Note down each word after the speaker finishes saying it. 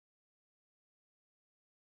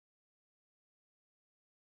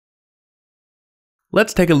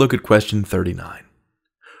Let's take a look at question 39.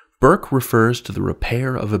 Burke refers to the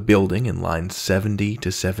repair of a building in lines 70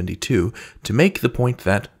 to 72 to make the point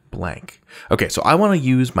that blank. Okay, so I want to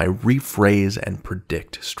use my rephrase and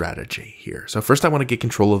predict strategy here. So first I want to get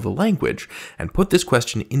control of the language and put this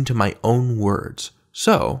question into my own words.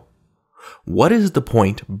 So, what is the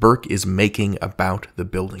point Burke is making about the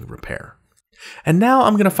building repair? And now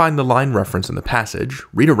I'm going to find the line reference in the passage,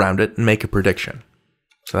 read around it, and make a prediction.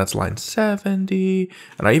 So that's line 70,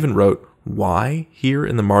 and I even wrote why here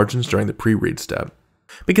in the margins during the pre-read step,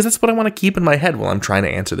 because that's what I want to keep in my head while I'm trying to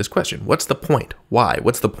answer this question. What's the point? Why?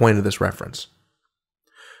 What's the point of this reference?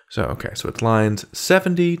 So, okay, so it's lines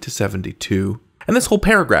 70 to 72, and this whole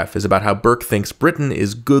paragraph is about how Burke thinks Britain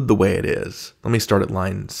is good the way it is. Let me start at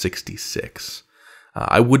line 66.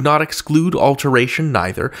 I would not exclude alteration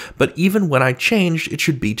neither, but even when I changed, it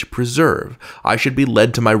should be to preserve. I should be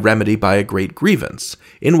led to my remedy by a great grievance.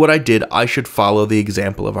 In what I did, I should follow the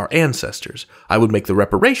example of our ancestors. I would make the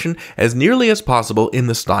reparation as nearly as possible in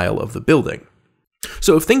the style of the building.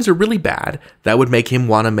 So if things are really bad, that would make him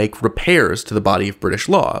want to make repairs to the body of British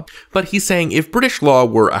law. But he's saying if British law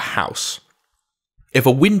were a house, if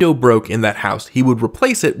a window broke in that house, he would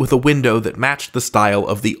replace it with a window that matched the style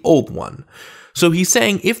of the old one. So he's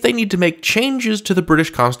saying if they need to make changes to the British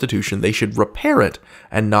Constitution, they should repair it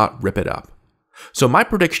and not rip it up. So my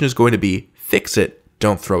prediction is going to be fix it,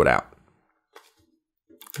 don't throw it out.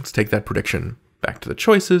 Let's take that prediction back to the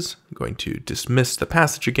choices. I'm going to dismiss the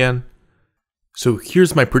passage again. So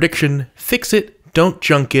here's my prediction: fix it, don't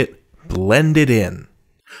junk it, blend it in.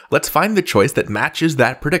 Let's find the choice that matches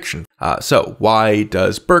that prediction. So why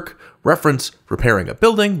does Burke reference repairing a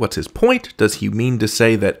building? What's his point? Does he mean to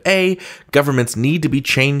say that A, governments need to be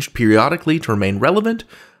changed periodically to remain relevant?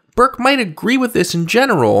 Burke might agree with this in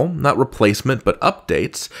general, not replacement, but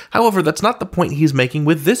updates. However, that's not the point he's making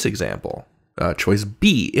with this example. Choice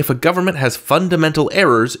B, if a government has fundamental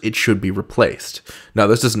errors, it should be replaced. Now,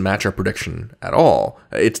 this doesn't match our prediction at all.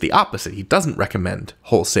 It's the opposite. He doesn't recommend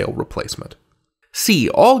wholesale replacement. C,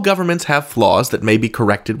 all governments have flaws that may be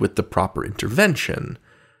corrected with the proper intervention.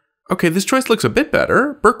 Okay, this choice looks a bit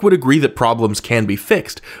better. Burke would agree that problems can be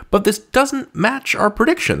fixed, but this doesn't match our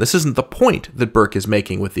prediction. This isn't the point that Burke is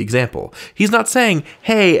making with the example. He's not saying,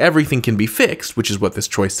 hey, everything can be fixed, which is what this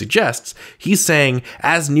choice suggests. He's saying,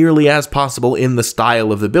 as nearly as possible in the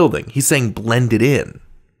style of the building. He's saying blend it in,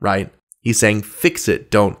 right? He's saying fix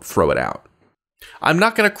it, don't throw it out. I'm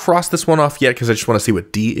not going to cross this one off yet because I just want to see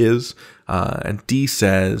what D is. And D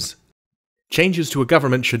says, changes to a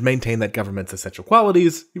government should maintain that government's essential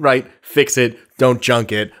qualities, right? Fix it, don't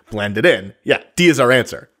junk it, blend it in. Yeah, D is our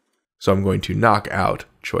answer. So I'm going to knock out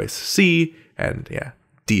choice C, and yeah,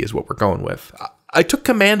 D is what we're going with. I took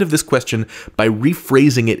command of this question by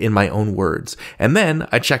rephrasing it in my own words, and then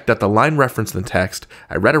I checked out the line reference in the text,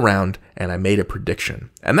 I read around, and I made a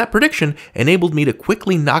prediction. And that prediction enabled me to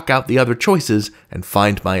quickly knock out the other choices and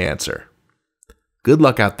find my answer. Good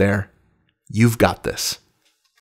luck out there. You've got this.